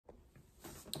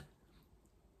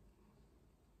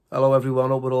Hello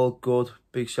everyone, hope we're all good.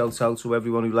 Big shout out to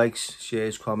everyone who likes,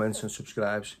 shares, comments and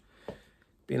subscribes.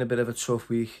 Been a bit of a tough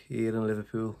week here in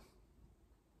Liverpool.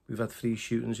 We've had 3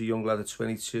 shootings, a young lad at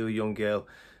 22, a young girl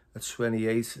at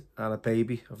 28 and a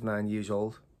baby of 9 years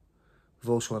old. We've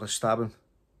also had a stabbing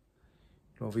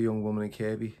of a young woman in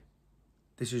Kirby.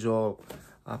 This has all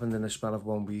happened in the span of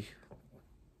 1 week.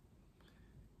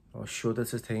 I shudder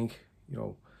to think,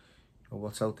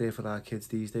 what's out there for our kids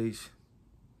these days.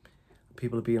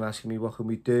 People have been asking me, what can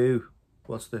we do?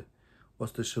 What's the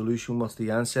solution? What's the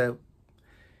answer?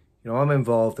 I'm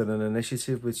involved in an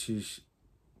initiative which is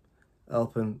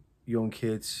helping young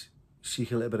kids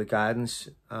seek a little bit of guidance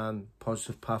and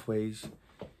positive pathways.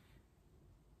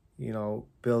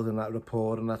 Building that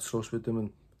rapport and that trust with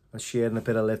them and sharing a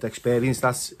bit of lived experience.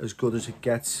 That's as good as it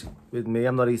gets with me.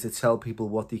 I'm not here to tell people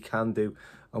what they can do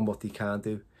and what they can't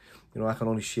do. I can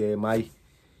only share my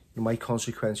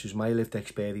consequences, my lived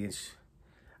experience.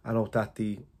 I know that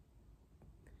they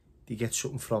get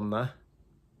something from that.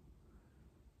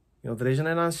 There isn't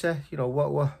an answer.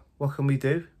 What can we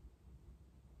do?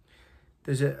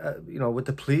 There's with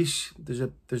the police,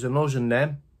 there's an us and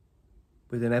them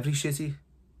within every city,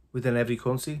 within every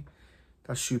country.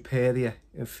 That superior,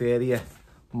 inferior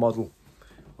model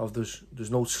of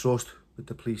there's no trust with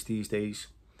the police these days.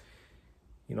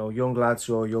 Young lads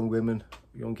or young women,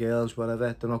 young girls,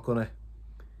 whatever, they're not gonna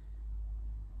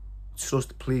trust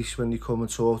the police when they come and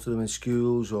talk to them in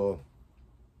schools or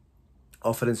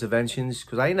offer interventions,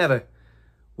 because I never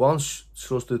once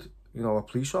trusted a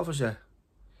police officer.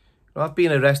 I've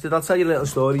been arrested. I'll tell you a little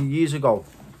story. Years ago,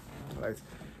 right?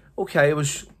 Okay, I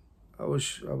was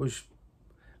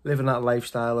living that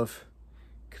lifestyle of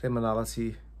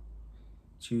criminality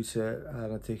due to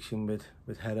an addiction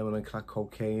with heroin and crack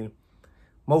cocaine.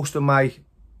 Most of my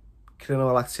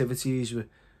criminal activities were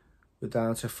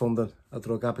down to funding a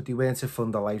drug habit. They weren't to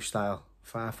fund a lifestyle,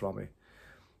 far from it.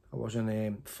 I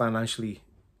wasn't financially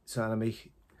trying to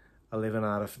make a living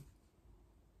out of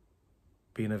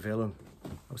being a villain.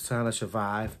 I was trying to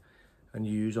survive and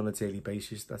use on a daily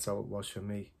basis. That's how it was for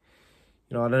me.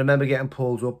 And I remember getting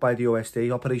pulled up by the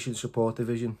OSD, Operation Support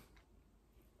Division,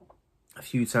 a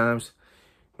few times.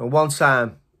 One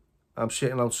time, I'm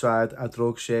sitting outside a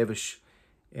drug service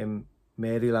in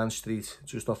Maryland Street,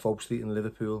 just off Oak Street in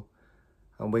Liverpool.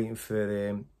 I'm waiting for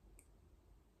a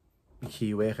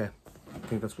key worker. I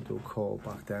think that's what they were called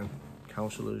back then.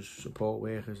 Counsellors, support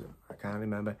workers, I can't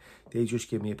remember. They just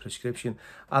gave me a prescription,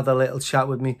 had a little chat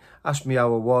with me, asked me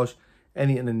how I was,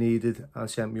 anything I needed,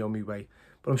 and sent me on my way.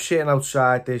 But I'm sitting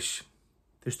outside this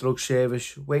drug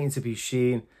service, waiting to be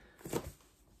seen.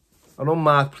 An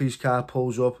unmarked police car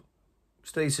pulls up.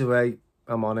 Straight away,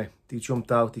 I'm on it. They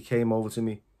jumped out, they came over to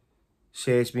me,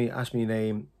 searched me, asked me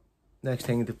name. Next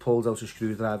thing, they pulled out a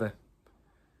screwdriver.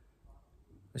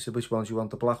 I said, which one do you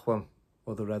want, the black one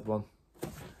or the red one?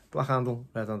 Black handle,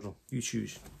 red handle, you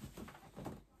choose.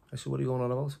 I said, what are you going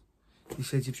on about? He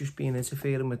said, you've just been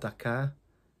interfering with that car.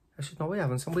 I said, no, I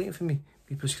haven't. I'm waiting for my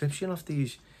prescription off the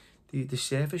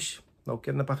service. No,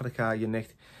 get in the back of the car, you're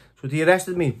nicked. So they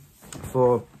arrested me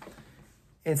for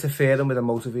interfering with a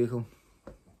motor vehicle.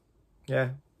 Yeah,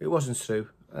 it wasn't true.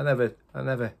 I never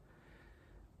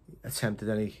attempted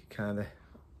any kind of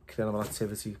criminal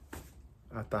activity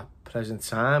at that present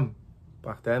time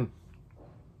back then.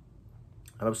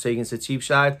 And I was taken to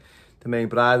Cheapside, the main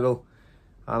Bridewell,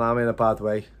 and I'm in a bad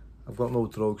way. I've got no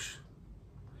drugs.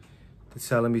 They're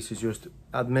telling me to just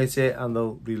admit it and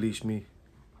they'll release me.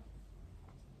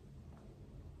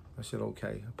 I said,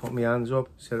 okay. I put my hands up,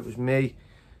 said it was me,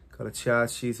 got a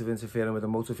charge sheet of interfering with a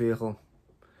motor vehicle.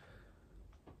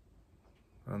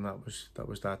 And that was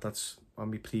that. That's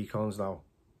on my pre-cons now.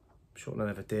 Something I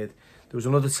never did. There was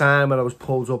another time when I was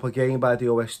pulled up again by the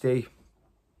OSD.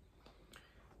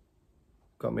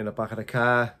 Got me in the back of the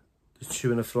car. There's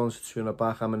 2 in the front, 2 in the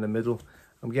back. I'm in the middle.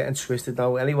 I'm getting twisted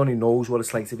now. Anyone who knows what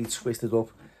it's like to be twisted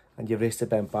up and your wrists are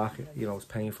bent back, it's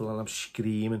painful, and I'm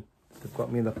screaming. They've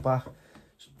got me in the back,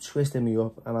 twisting me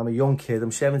up, and I'm a young kid.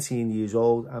 I'm 17 years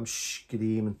old. I'm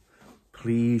screaming,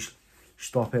 please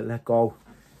stop it, let go.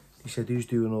 He said, who's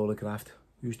doing all the graft?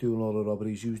 Who's doing all the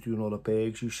robberies? Who's doing all the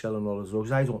bags? Who's selling all the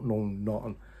drugs? I don't know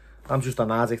nothing. I'm just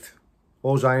an addict.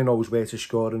 All I know is where to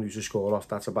score and who to score off.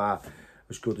 That's about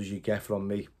as good as you get from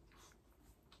me.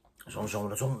 So I'm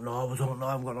saying, I don't know,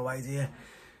 I've got no idea.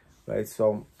 Right,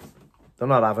 so they're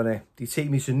not having it. They take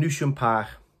me to Newsham Park.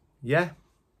 Yeah?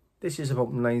 This is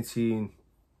about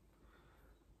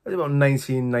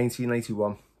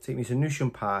 1991. Take me to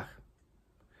Newsham Park.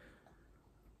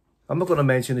 I'm not going to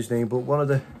mention his name, but one of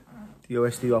the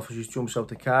OSD officers jumps out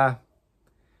the car,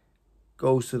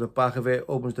 goes to the back of it,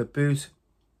 opens the boot,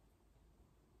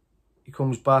 He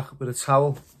comes back with a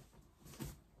towel,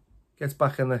 gets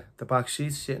back in the back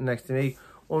seat, sitting next to me,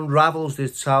 unravels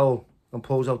this towel and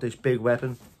pulls out this big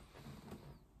weapon.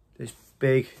 This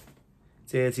big,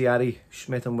 dirty Harry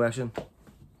Smith & Wesson.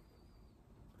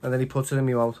 And then he puts it in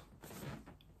my mouth.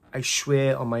 I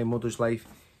swear on my mother's life,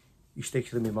 he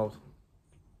sticks it in my mouth.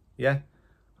 Yeah,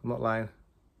 I'm not lying.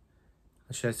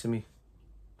 And says to me,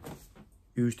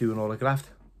 who's doing all the graft?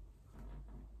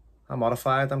 I'm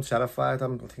horrified, I'm terrified,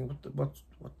 I'm thinking,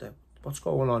 what's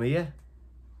going on here?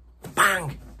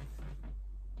 Bang!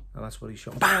 And that's what he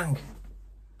shot. Bang! I'm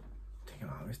thinking,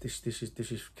 oh,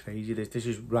 this is crazy, this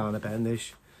is round the bend,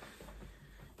 this.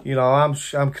 You know, I'm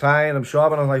crying, I'm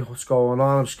sobbing, I'm like, what's going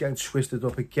on? I'm just getting twisted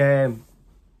up again.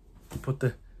 Put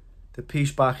the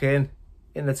piece back in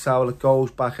the towel, it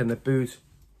goes back in the boot.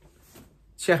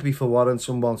 Check me for warrants,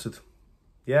 unwanted.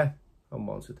 Yeah,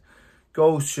 unwanted.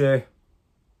 Goes to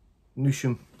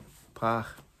Newsham Park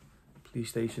police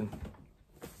station.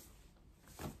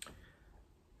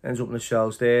 Ends up in the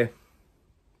cells there.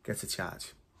 Gets a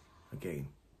charge again.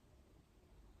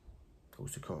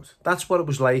 Goes to court. That's what it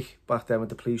was like back then with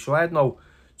the police. So I had no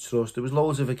trust. There was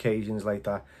loads of occasions like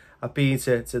that. I've been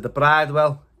to the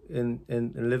Bridewell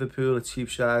in Liverpool at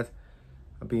Cheapside.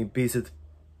 I've been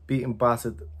beaten,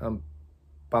 battered and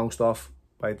bounced off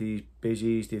by these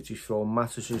busies. They just throw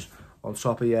mattresses on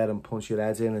top of you and punch your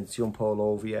head in and jump all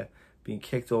over you. Being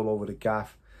kicked all over the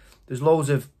gaff. There's loads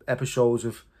of episodes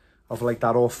of like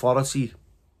that authority,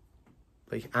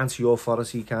 like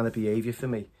anti-authority kind of behaviour for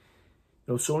me.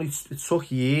 You know, it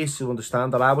took years to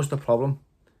understand that I was the problem.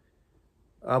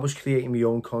 I was creating my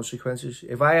own consequences.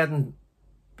 If I hadn't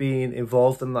been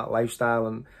involved in that lifestyle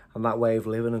and that way of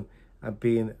living and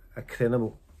being a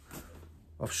criminal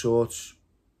of sorts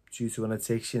due to an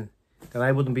addiction, then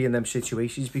I wouldn't be in them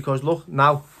situations. Because look,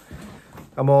 now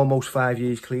I'm almost 5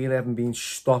 years clean. I haven't been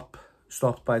stopped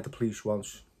by the police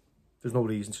once. There's no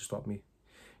reason to stop me.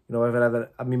 You know,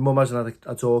 I mean, mum hasn't had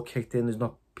a door kicked in. There's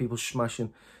not people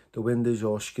smashing the windows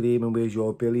or screaming, where's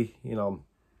your Billy? You know,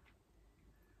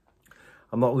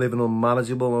 I'm not living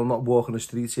unmanageable. I'm not walking the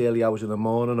streets early hours in the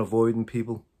morning avoiding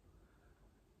people.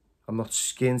 I'm not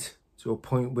skint to a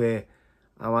point where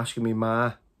I'm asking me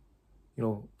ma, you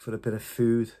know, for a bit of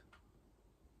food.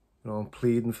 You know, I'm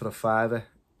pleading for a fiver.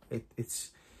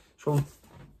 So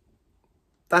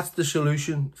that's the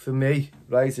solution for me,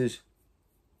 right? Is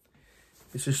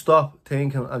to stop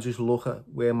thinking and just look at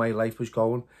where my life was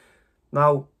going.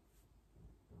 Now,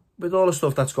 with all the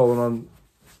stuff that's going on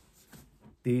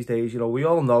these days, you know, we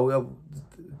all know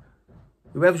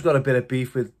whoever's got a bit of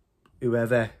beef with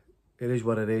whoever, it is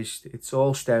what it is. It's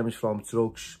all stems from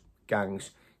drugs,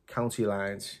 gangs, county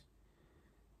lines,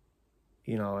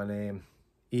 you know, and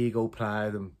ego,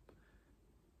 pride and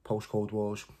postcode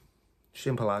wars.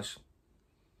 Simple as.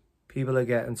 People are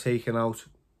getting taken out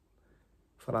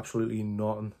for absolutely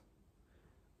nothing.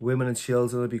 Women and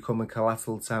children are becoming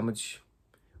collateral damage.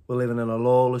 We're living in a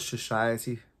lawless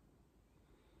society.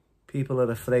 People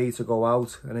are afraid to go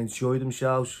out and enjoy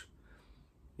themselves,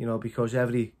 you know, because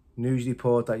every news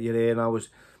report that you hear now is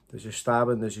there's a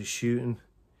stabbing, there's a shooting,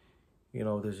 you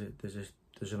know,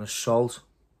 there's an assault.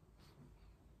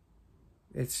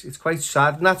 It's quite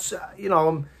sad, and that's, you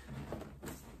know,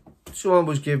 someone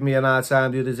was giving me an hard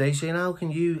time the other day saying, how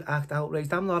can you act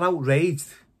outraged? I'm not outraged.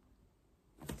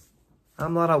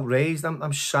 I'm not outraged.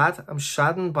 I'm sad. I'm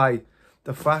saddened by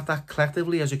the fact that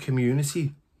collectively as a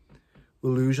community,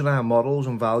 we're losing our morals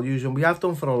and values, and we have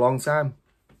done for a long time.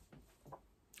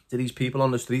 To these people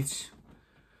on the streets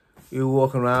who are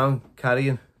walking around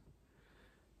carrying,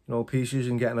 you know, pieces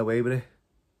and getting away with it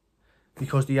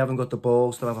because they haven't got the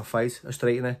balls to have a fight, a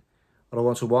straightener, or a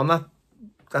one-to-one.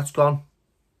 That's gone.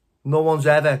 No one's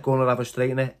ever going to have a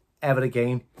straightener ever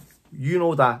again. You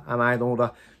know that, and I know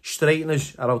that.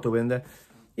 Straighteners are out the window.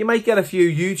 You might get a few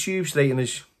YouTube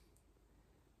straighteners,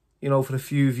 you know, for a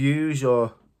few views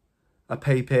or a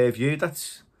pay-per-view.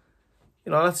 That's,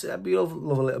 you know, that's, we love a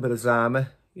little bit of drama.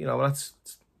 You know, that's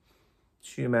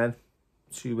two men,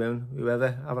 two women,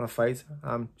 whoever, having a fight.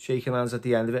 I'm shaking hands at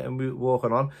the end of it and we're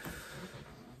walking on.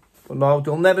 But no,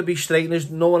 there'll never be straighteners.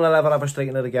 No one will ever have a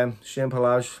straightener again. Simple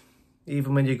as.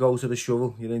 Even when you go to the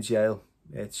shovel, you're in jail.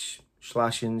 It's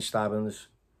slashing, stabbings.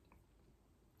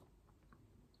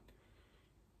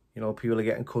 You know, people are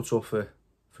getting cut up for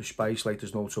spice like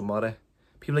there's no tomorrow.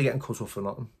 People are getting cut up for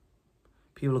nothing.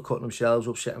 People are cutting themselves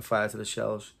up, setting fire to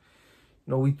themselves.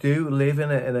 You know, we do live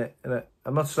in a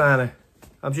I'm not trying to,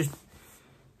 I'm just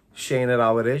saying it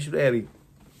how it is, really.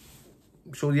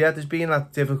 So yeah, there's been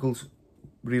that difficult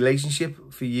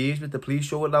relationship for years with the police.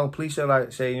 So now police are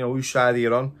like saying, you know, whose side are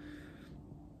you on?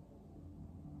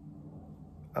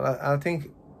 And I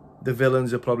think the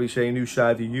villains are probably saying, whose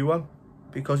side are you on?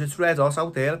 Because it's red hot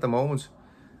out there at the moment.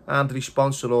 And the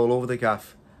response are all over the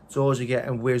gaff. It's always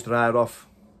getting whizzed right off.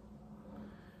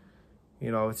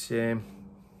 You know, it's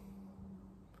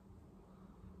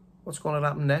what's going to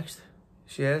happen next?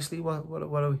 Seriously, what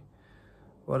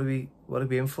are we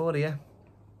in for here?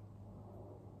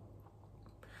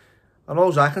 And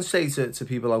all I can say to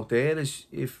people out there is,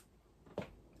 if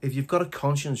you've got a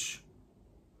conscience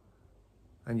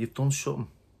and you've done something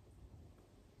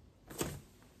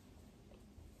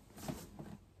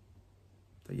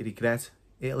that you regret,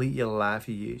 it'll eat your life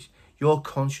for years. Your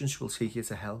conscience will take you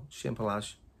to hell. Simple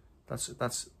as.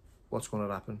 That's what's going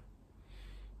to happen.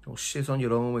 You know, sit on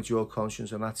your own with your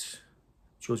conscience, and that's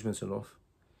judgment enough.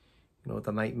 You know,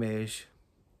 the nightmares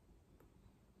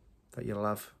that you'll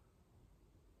have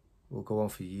will go on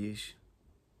for years.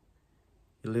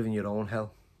 You live in your own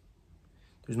hell.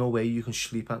 There's no way you can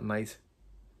sleep at night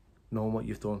knowing what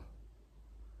you've done,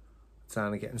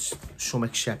 trying to get some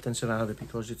acceptance around it,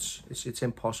 because it's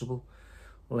impossible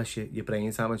unless your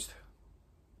brain's damaged.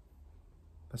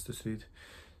 That's the truth.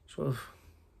 So, you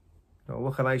know,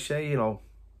 what can I say? You know,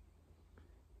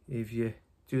 if you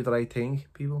do the right thing,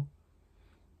 people,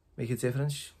 make a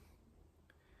difference.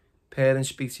 Parents,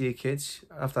 speak to your kids,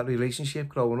 have that relationship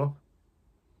growing up.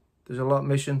 There's a lot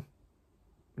missing,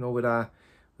 you know, with our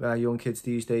young kids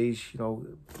these days. You know,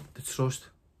 the trust,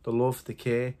 the love, the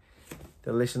care,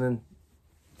 the listening,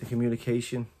 the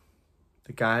communication,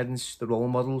 the guidance, the role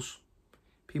models.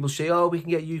 People say, oh, we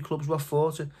can get youth clubs. What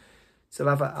for? To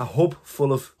have a hub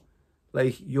full of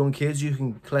like young kids who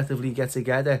can collectively get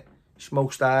together,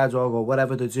 smoke stars or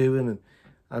whatever they're doing,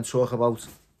 and talk about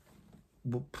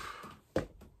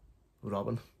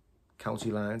robbing, county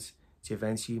lines,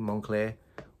 Givenchy, Montclair.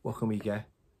 What can we get?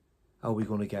 How are we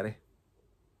going to get it?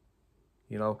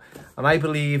 You know, and I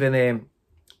believe in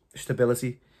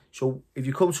stability. So if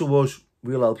you come to us,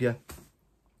 we'll help you.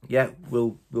 Yeah,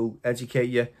 we'll educate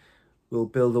you. We'll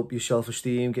build up your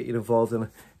self-esteem, get you involved in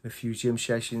a few gym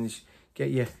sessions, get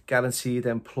you guaranteed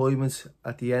employment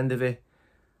at the end of it,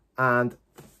 and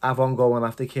have ongoing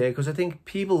aftercare. Because I think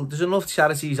there's enough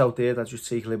charities out there that just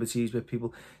take liberties with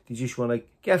people. They just want to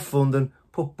get funding,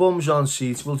 put bums on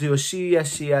seats. We'll do a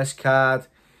CSCS card,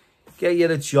 get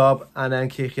you a job, and then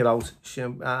kick you out.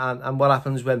 And what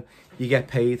happens when you get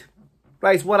paid?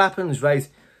 Right, what happens, right?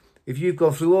 If you've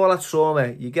gone through all that trauma,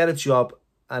 you get a job,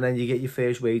 and then you get your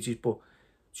first wages, but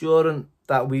during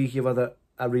that week you've had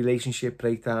a relationship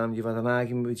breakdown, you've had an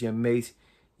argument with your mate,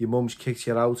 your mum's kicked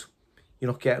you out,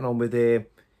 you're not getting on with you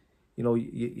know,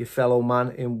 your fellow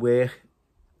man in work,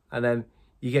 and then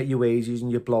you get your wages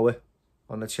and you blow it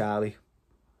on the Charlie,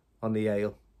 on the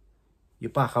ale.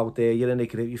 You're back out there, you're in the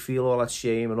grip, you feel all that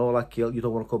shame and all that guilt, you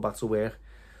don't want to come back to work,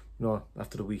 you know,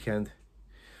 after the weekend.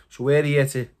 So we're here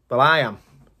to, well, I am,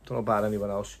 don't know about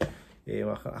anyone else. I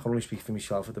can only speak for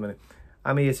myself at the minute.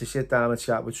 I'm here to sit down and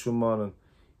chat with someone, and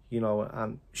you know,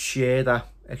 and share that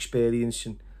experience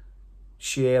and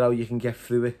share how you can get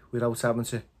through it without having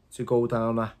to go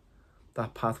down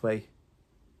that pathway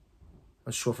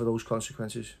and suffer those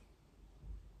consequences.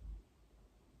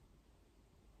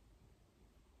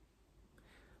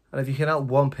 And if you can help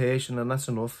one person, then that's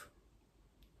enough.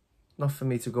 Not for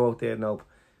me to go out there and help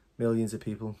millions of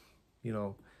people, you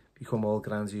know, become all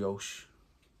grandiose,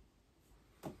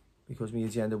 because my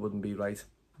agenda wouldn't be right.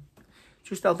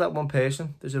 Just help that one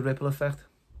person. There's a ripple effect.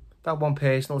 That one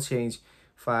person will change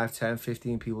 5, 10,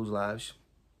 15 people's lives.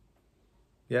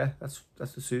 Yeah, that's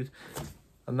the truth.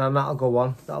 And then that'll go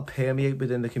on. That'll permeate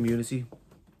within the community.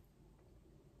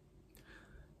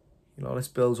 You know, this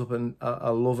builds up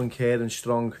a loving, caring,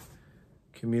 strong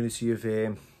community of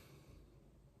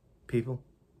people.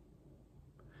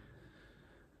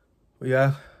 But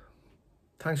yeah,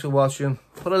 thanks for watching.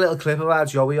 Put a little clip of our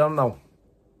Joey on now.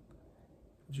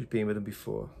 I've just been with him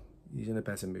before. He's in a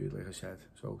better mood, like I said.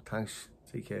 So thanks.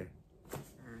 Take care.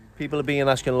 People have been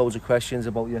asking loads of questions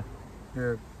about you.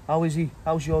 Yeah. How is he?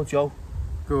 How's your Joe?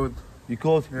 Good. You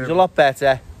good? Yeah. He's a lot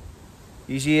better.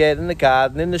 He's here in the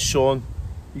garden, in the sun.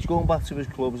 He's going back to his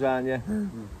clubs, aren't you?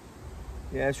 Mm-hmm.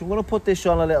 Yeah, so I'm going to put this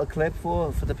on a little clip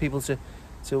for the people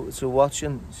to watch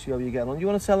and see how you're getting on. You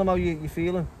want to tell them how you're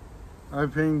feeling?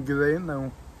 I've been great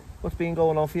now. What's been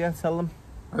going on for you? Tell them.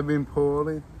 I've been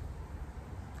poorly.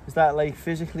 Is that like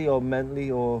physically or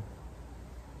mentally, or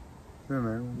I don't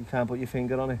know. you can't put your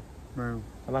finger on it? No.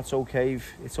 And that's okay.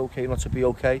 It's okay not to be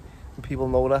okay. And people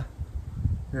know that.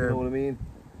 Yeah. You know what I mean?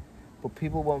 But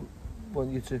people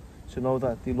want you to know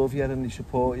that they love you and they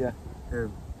support you. Yeah.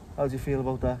 How do you feel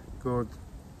about that? Good.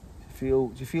 Do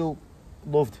you feel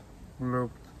loved?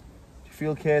 Loved. Do you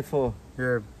feel cared for?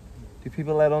 Yeah. Do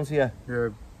people let on to you? Yeah.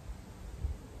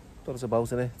 That's what it's about,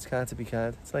 isn't it? It's kind to be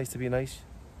kind. It's nice to be nice.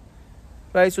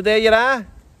 Right, so there you are.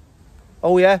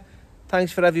 Oh yeah,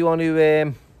 thanks for everyone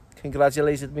who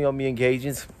congratulated me on my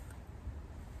engagement.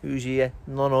 Who's here?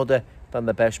 None other than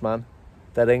the best man,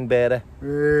 the ring bearer.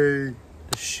 Hey.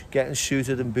 Getting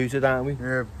shooted and booted, aren't we?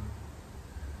 Yeah.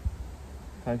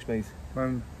 Thanks, mate.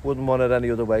 Man. Wouldn't want it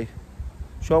any other way.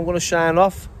 So I'm going to sign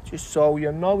off, just so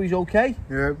you know he's okay.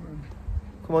 Yeah.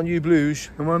 Come on, you Blues.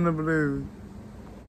 Come on, the Blues.